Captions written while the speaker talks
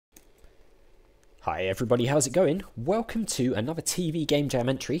Hi everybody, how's it going? Welcome to another TV Game Jam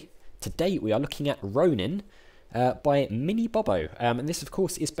entry. Today we are looking at Ronin by MiniBobbo. And this of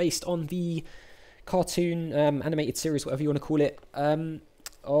course is based on the cartoon animated series, whatever you want to call it,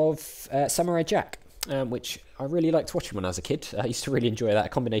 of Samurai Jack, which I really liked watching when I was a kid. I used to really enjoy that. A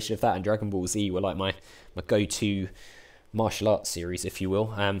combination of that and Dragon Ball Z were like my go-to martial arts series, if you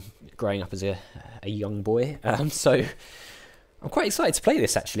will, growing up as a young boy. So I'm quite excited to play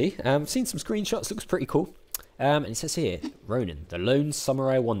this, actually. I've seen some screenshots, looks pretty cool. And it says here, Ronin, the lone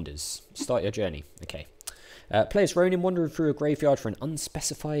samurai wanders. Start your journey. Okay. Play as Ronin wandering through a graveyard for an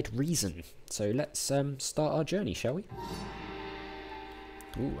unspecified reason. So let's start our journey, shall we?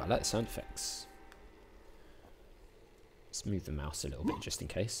 Ooh, I like the sound effects. Let's move the mouse a little bit, just in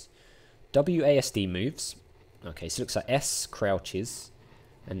case. WASD moves. Okay, so it looks like S crouches,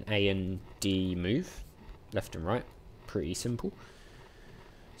 and A and D move. Left and right. Pretty simple.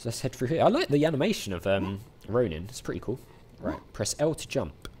 So let's head through here. I like the animation of Ronin. It's pretty cool. Right, press L to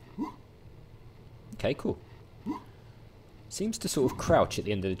jump. Okay, cool. Seems to sort of crouch at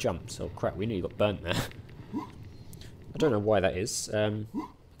the end of the jump. So crap, we nearly got burnt there. I don't know why that is. I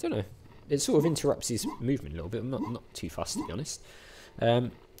don't know. It sort of interrupts his movement a little bit. I'm not too fussed, to be honest.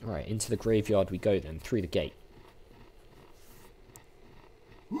 Right, into the graveyard we go then, through the gate.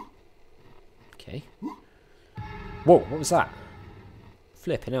 Okay. Whoa, what was that?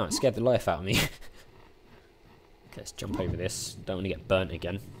 Flipping out, it scared the life out of me. Okay, let's jump over this. Don't want to get burnt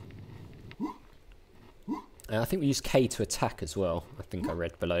again. I think we use K to attack as well. I think I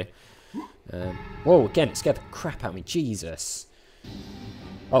read below. Whoa, again, it scared the crap out of me. Jesus.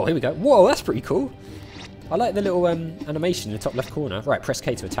 Oh, here we go. Whoa, that's pretty cool. I like the little animation in the top left corner. Right, press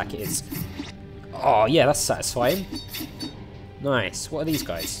K to attack it is. Oh, yeah, that's satisfying. Nice. What are these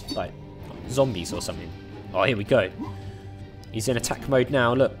guys? Like, zombies or something? Oh, here we go. He's in attack mode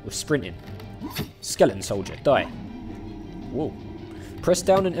now. Look, we're sprinting. Skeleton soldier, die. Whoa. Press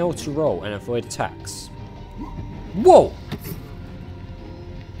down and L to roll and avoid attacks. Whoa!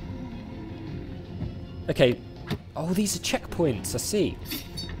 Okay. Oh, these are checkpoints, I see.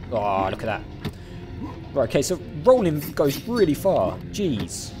 Oh, look at that. Right, okay, so rolling goes really far.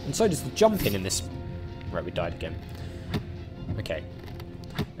 Jeez. And so does the jumping in this. Right, we died again. Okay.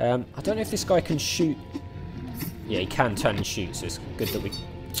 I don't know if this guy can shoot. Yeah, he can turn and shoot, so it's good that we...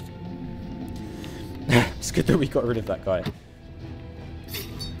 it's good that we got rid of that guy.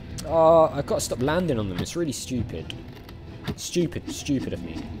 Oh, I've got to stop landing on them. It's really stupid. Stupid of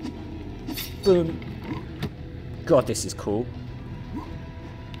me. Boom. God, this is cool.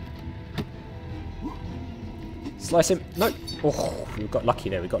 Slice him. No. Oh, we got lucky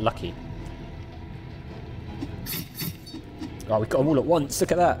there. We got lucky. Oh, we got them all at once.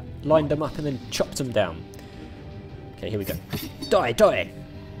 Look at that. Lined them up and then chopped them down. Okay, here we go. Die, die!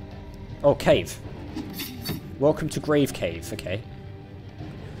 Oh, cave. Welcome to Grave Cave. Okay.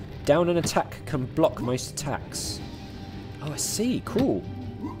 Down an attack can block most attacks. Oh, I see. Cool.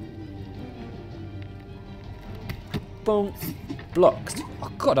 Boom. Blocked.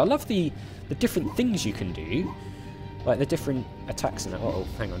 Oh, God, I love the different things you can do. Like the different attacks and that. Uh oh,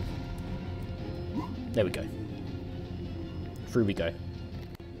 hang on. There we go. Through we go.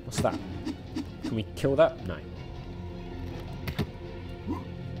 What's that? Can we kill that? No.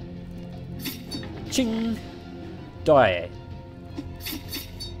 Ching! Die.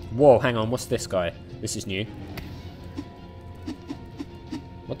 Whoa, hang on. What's this guy? This is new.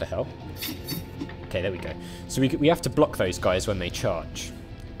 What the hell? Okay, there we go. So we have to block those guys when they charge.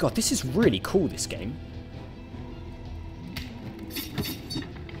 God, this is really cool, this game.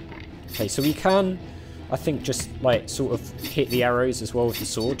 Okay, so we can, I think, just like sort of hit the arrows as well with the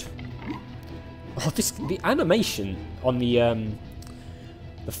sword. Oh, the animation on the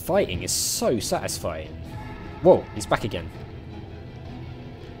fighting is so satisfying. Whoa, he's back again.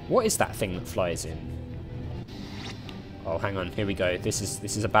 What is that thing that flies in? Oh, hang on, here we go. This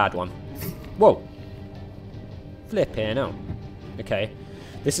is a bad one. Whoa. Flipping out. Okay.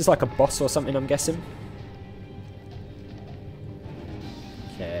 This is like a boss or something, I'm guessing.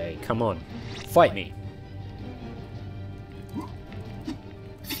 Okay, come on. Fight me.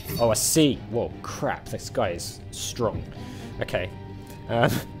 Oh, I see. Whoa, crap. This guy is strong. Okay.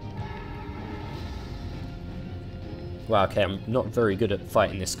 Wow, okay, I'm not very good at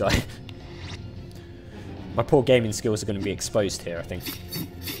fighting this guy. My poor gaming skills are going to be exposed here, I think.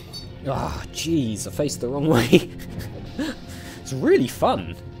 Ah, oh, jeez, I faced the wrong way. It's really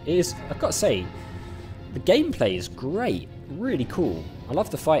fun. It is, I've got to say, the gameplay is great. Really cool. I love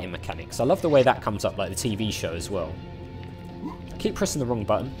the fighting mechanics. I love the way that comes up, like the TV show as well. I keep pressing the wrong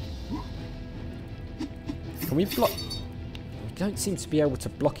button. Can we block? don't seem to be able to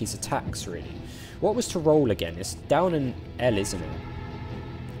block his attacks, really. What was to roll again? It's down and L, isn't it?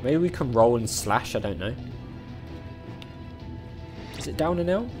 Maybe we can roll and slash, I don't know. Is it down and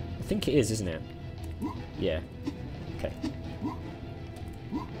L? I think it is, isn't it? Yeah. Okay.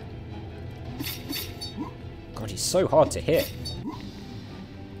 God, he's so hard to hit.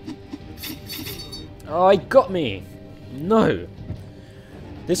 Oh, he got me! No!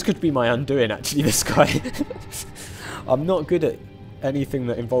 This could be my undoing, actually, this guy. I'm not good at anything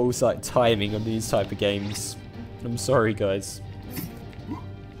that involves, like, timing on these type of games. I'm sorry, guys.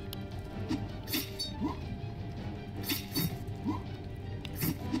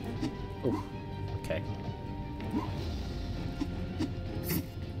 Oh, okay.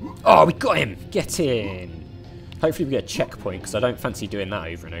 Oh, we got him! Get in! Hopefully we get a checkpoint, because I don't fancy doing that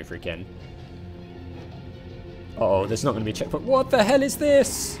over and over again. Uh oh, there's not going to be a checkpoint. What the hell is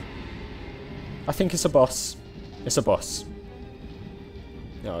this? I think it's a boss. It's a boss.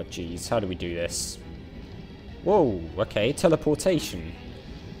 Oh, jeez. How do we do this? Whoa. Okay. Teleportation.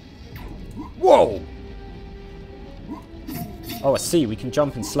 Whoa. Oh, I see. We can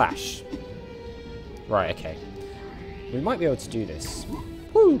jump and slash. Right, okay. We might be able to do this.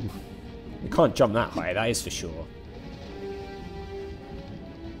 Woo. We can't jump that high, that is for sure.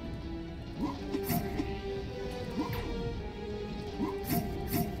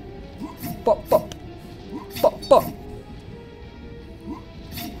 Bop, bop. Bop, bop.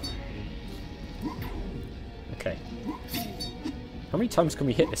 Okay. How many times can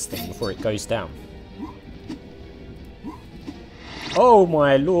we hit this thing before it goes down? Oh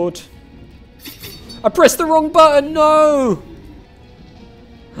my lord. I pressed the wrong button, no!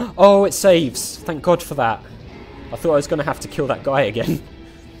 Oh, it saves. Thank God for that. I thought I was going to have to kill that guy again.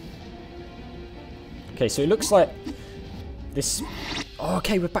 Okay, so it looks like this... Oh,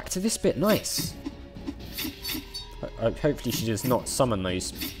 okay, we're back to this bit. Nice. Hopefully she does not summon those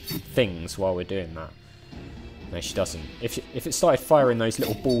things while we're doing that. No, she doesn't. If it started firing those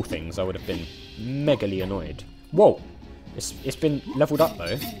little ball things, I would have been megally annoyed. Whoa! It's been leveled up,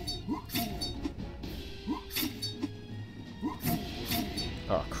 though.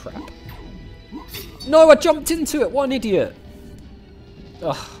 Oh, crap. No, I jumped into it! What an idiot!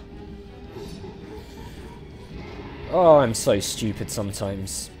 Ugh. Oh, I'm so stupid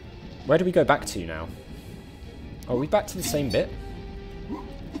sometimes. Where do we go back to now? Are we back to the same bit?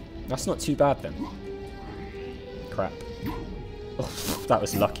 That's not too bad then. Crap. Oh, that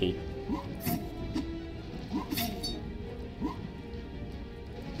was lucky.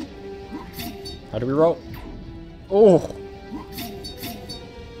 How do we roll? Oh!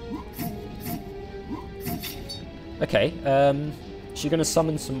 Okay, is she gonna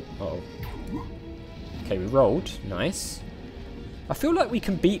summon some... Uh-oh. Okay, we rolled. Nice. I feel like we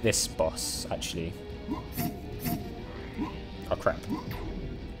can beat this boss, actually. Oh, crap.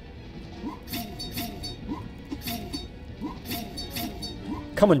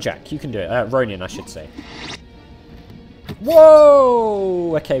 Come on, Jack. You can do it. Ronin, I should say.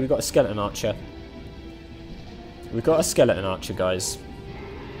 Whoa! Okay, we've got a skeleton archer. We've got a skeleton archer, guys.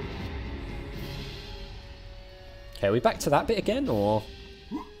 Okay, are we back to that bit again, or...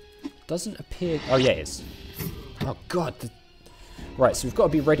 Doesn't appear... Oh, yeah, it is. Oh, God. Right, so we've got to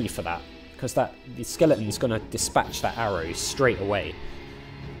be ready for that. Because the skeleton's going to dispatch that arrow straight away.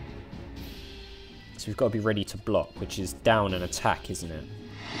 So we've got to be ready to block, which is down and attack, isn't it?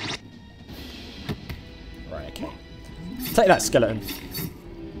 Right, okay. Take that, skeleton.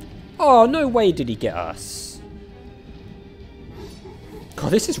 Oh, no way did he get us. God,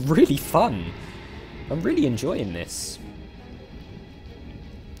 this is really fun. I'm really enjoying this.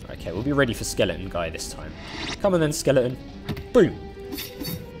 Okay, we'll be ready for skeleton guy this time. Come on then, skeleton. Boom.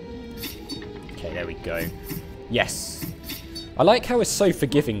 Okay, there we go. Yes. I like how it's so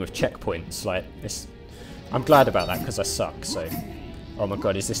forgiving with checkpoints. Like this, I'm glad about that because I suck. So, oh my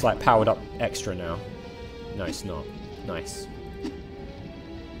god, is this like powered up extra now? No, it's not. Nice.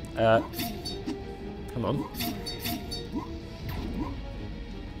 Come on.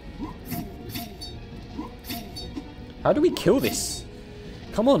 How do we kill this?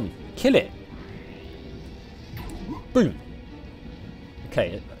 Come on, kill it. Boom.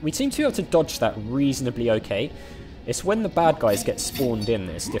 Okay, we seem to be able to dodge that reasonably okay. It's when the bad guys get spawned in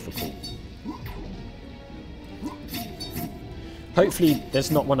that it's difficult. Hopefully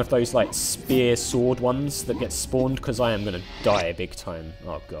there's not one of those like spear sword ones that get spawned, because I am going to die big time.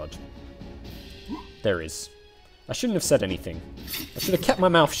 Oh god. There is. I shouldn't have said anything. I should have kept my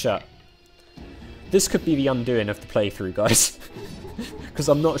mouth shut. This could be the undoing of the playthrough, guys. Because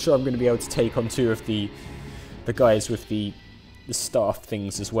I'm not sure I'm going to be able to take on two of the guys with the staff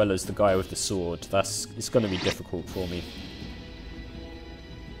things as well as the guy with the sword. It's going to be difficult for me.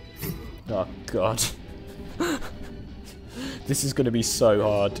 Oh, God. This is going to be so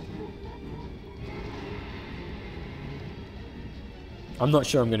hard. I'm not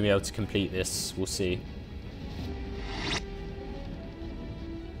sure I'm going to be able to complete this. We'll see.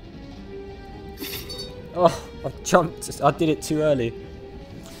 Oh, I've jumped. I did it too early.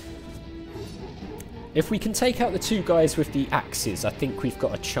 If we can take out the two guys with the axes, I think we've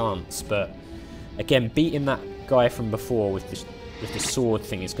got a chance. But again, beating that guy from before with the sword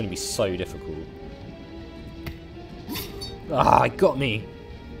thing is going to be so difficult. Ah, it got me.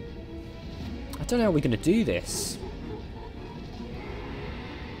 I don't know how we're going to do this.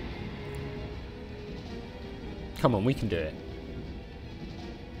 Come on, we can do it.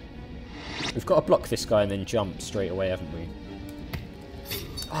 We've got to block this guy and then jump straight away, haven't we?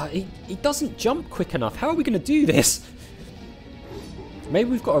 Ah, he doesn't jump quick enough. How are we going to do this? Maybe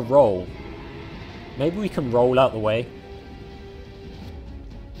we've got to roll. Maybe we can roll out the way.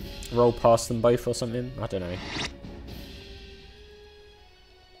 Roll past them both or something. I don't know.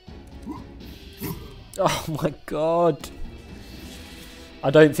 Oh my god.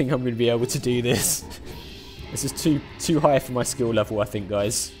 I don't think I'm going to be able to do this. This is too high for my skill level, I think,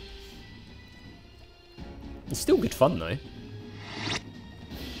 guys. It's still good fun, though.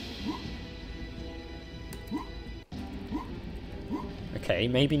 Okay,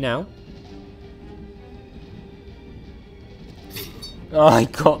 maybe now. Oh, he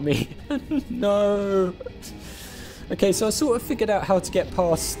got me. No. Okay, so I sort of figured out how to get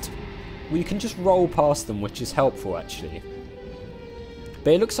past... Well, you can just roll past them, which is helpful, actually.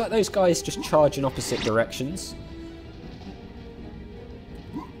 But it looks like those guys just charge in opposite directions.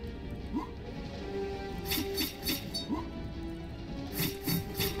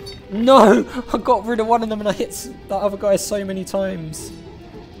 No! I got rid of one of them and I hit that other guy so many times.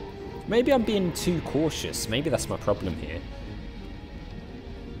 Maybe I'm being too cautious. Maybe that's my problem here.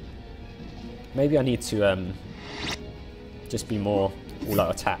 Maybe I need to just be more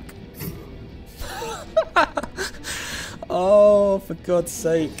all-out attack. Oh, for God's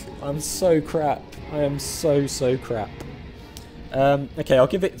sake. I'm so crap. I am so crap. Okay, I'll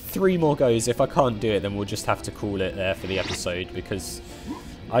give it 3 more goes. If I can't do it, then we'll just have to call it there for the episode, because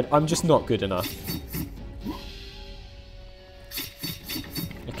I'm just not good enough.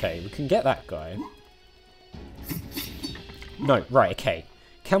 Okay, we can get that guy. No, right, okay.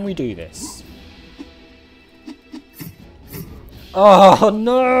 Can we do this? Oh,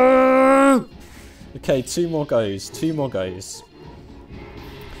 no! Okay, 2 more goes. 2 more goes.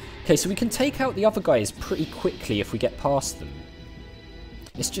 Okay, so we can take out the other guys pretty quickly if we get past them.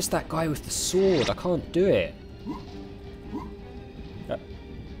 It's just that guy with the sword. I can't do it.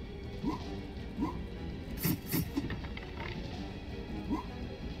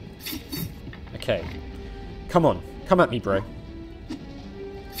 Okay. Come on. Come at me, bro.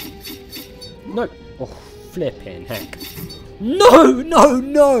 No. Oh, flipping heck. No, no,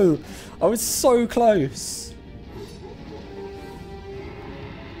 no! I was so close.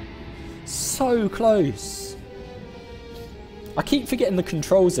 So close. I keep forgetting the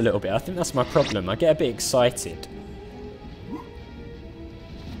controls a little bit. I think that's my problem. I get a bit excited.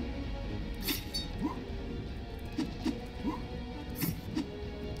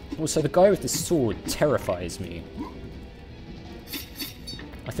 Also, the guy with the sword terrifies me.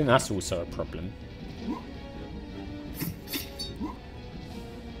 I think that's also a problem.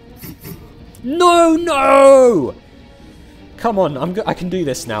 No, no! Come on, I can do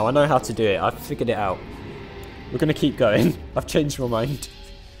this now. I know how to do it. I've figured it out. We're going to keep going. I've changed my mind.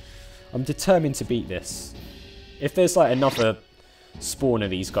 I'm determined to beat this. If there's like another spawn of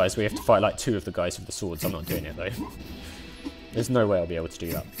these guys, we have to fight like 2 of the guys with the swords. I'm not doing it though. There's no way I'll be able to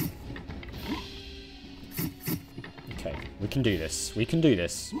do that. Okay, we can do this. We can do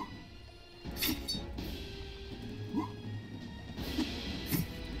this.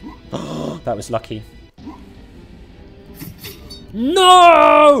 That was lucky.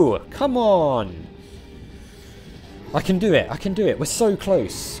 No! Come on! I can do it. I can do it. We're so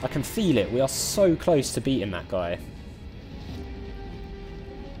close. I can feel it. We are so close to beating that guy.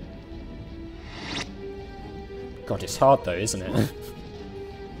 God, it's hard though, isn't it?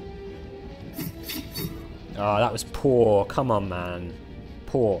 Oh, that was poor. Come on, man.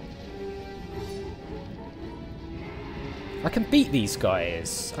 Poor. I can beat these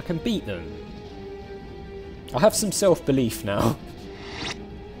guys. I can beat them. I have some self-belief now.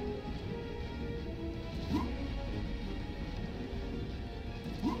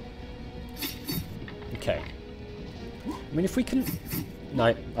 Okay. I mean, if we can...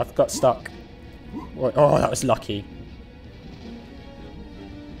 No, I've got stuck. Oh, that was lucky.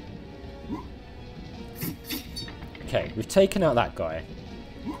 Okay, we've taken out that guy.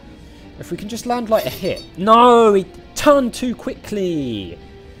 If we can just land like a hit. No, he turned too quickly.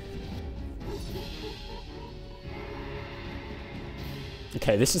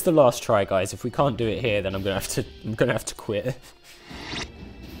 Okay, this is the last try, guys. If we can't do it here, then I'm gonna have to quit.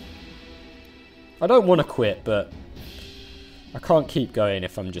 I don't want to quit, but I can't keep going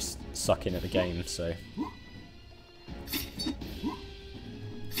if I'm just sucking at the game, so.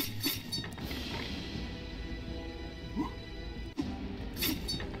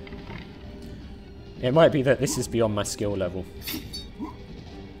 It might be that this is beyond my skill level.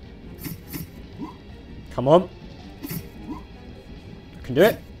 Come on. I can do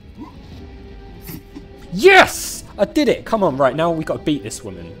it. Yes! I did it! Come on, right now we got to beat this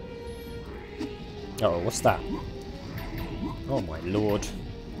woman. Oh, what's that? Oh my lord.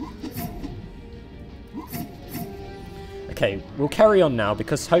 Okay, we'll carry on now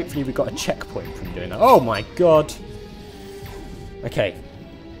because hopefully we got a checkpoint from doing that. Oh my god! Okay.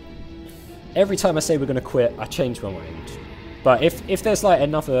 Every time I say we're going to quit, I change my mind. But if there's like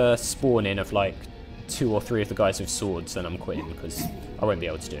another spawn in of like 2 or 3 of the guys with swords, then I'm quitting because I won't be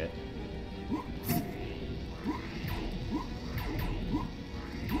able to do it.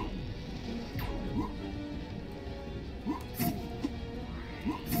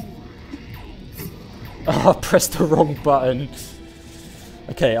 Oh, I pressed the wrong button.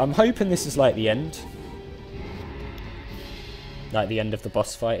 Okay, I'm hoping this is like the end. Like the end of the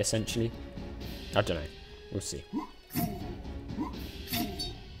boss fight, essentially. I don't know. We'll see.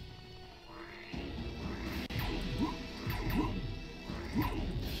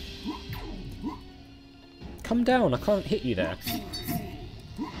 Come down, I can't hit you there.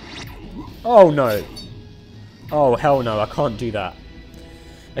 Oh no. Oh hell no, I can't do that.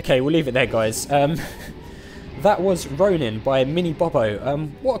 Okay, we'll leave it there, guys. That was Ronin by MiniBobbo.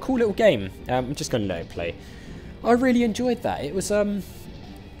 What a cool little game. I'm just going to let it play. I really enjoyed that. It was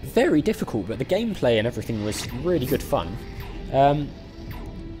very difficult, but the gameplay and everything was really good fun.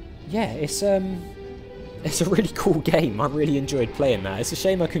 Yeah, it's a really cool game. I really enjoyed playing that. It's a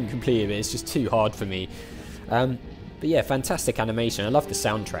shame I couldn't complete it. It's just too hard for me. But yeah, fantastic animation. I love the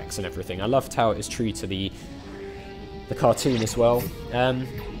soundtracks and everything. I loved how it was true to the cartoon as well.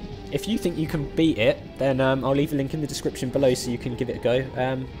 If you think you can beat it, then I'll leave a link in the description below so you can give it a go.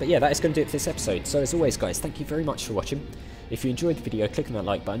 But yeah, that is going to do it for this episode. So as always, guys, thank you very much for watching. If you enjoyed the video, click on that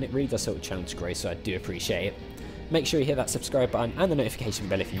like button. It really does help the channel to grow, so I do appreciate it. Make sure you hit that subscribe button and the notification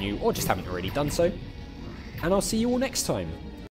bell if you're new or just haven't already done so. And I'll see you all next time.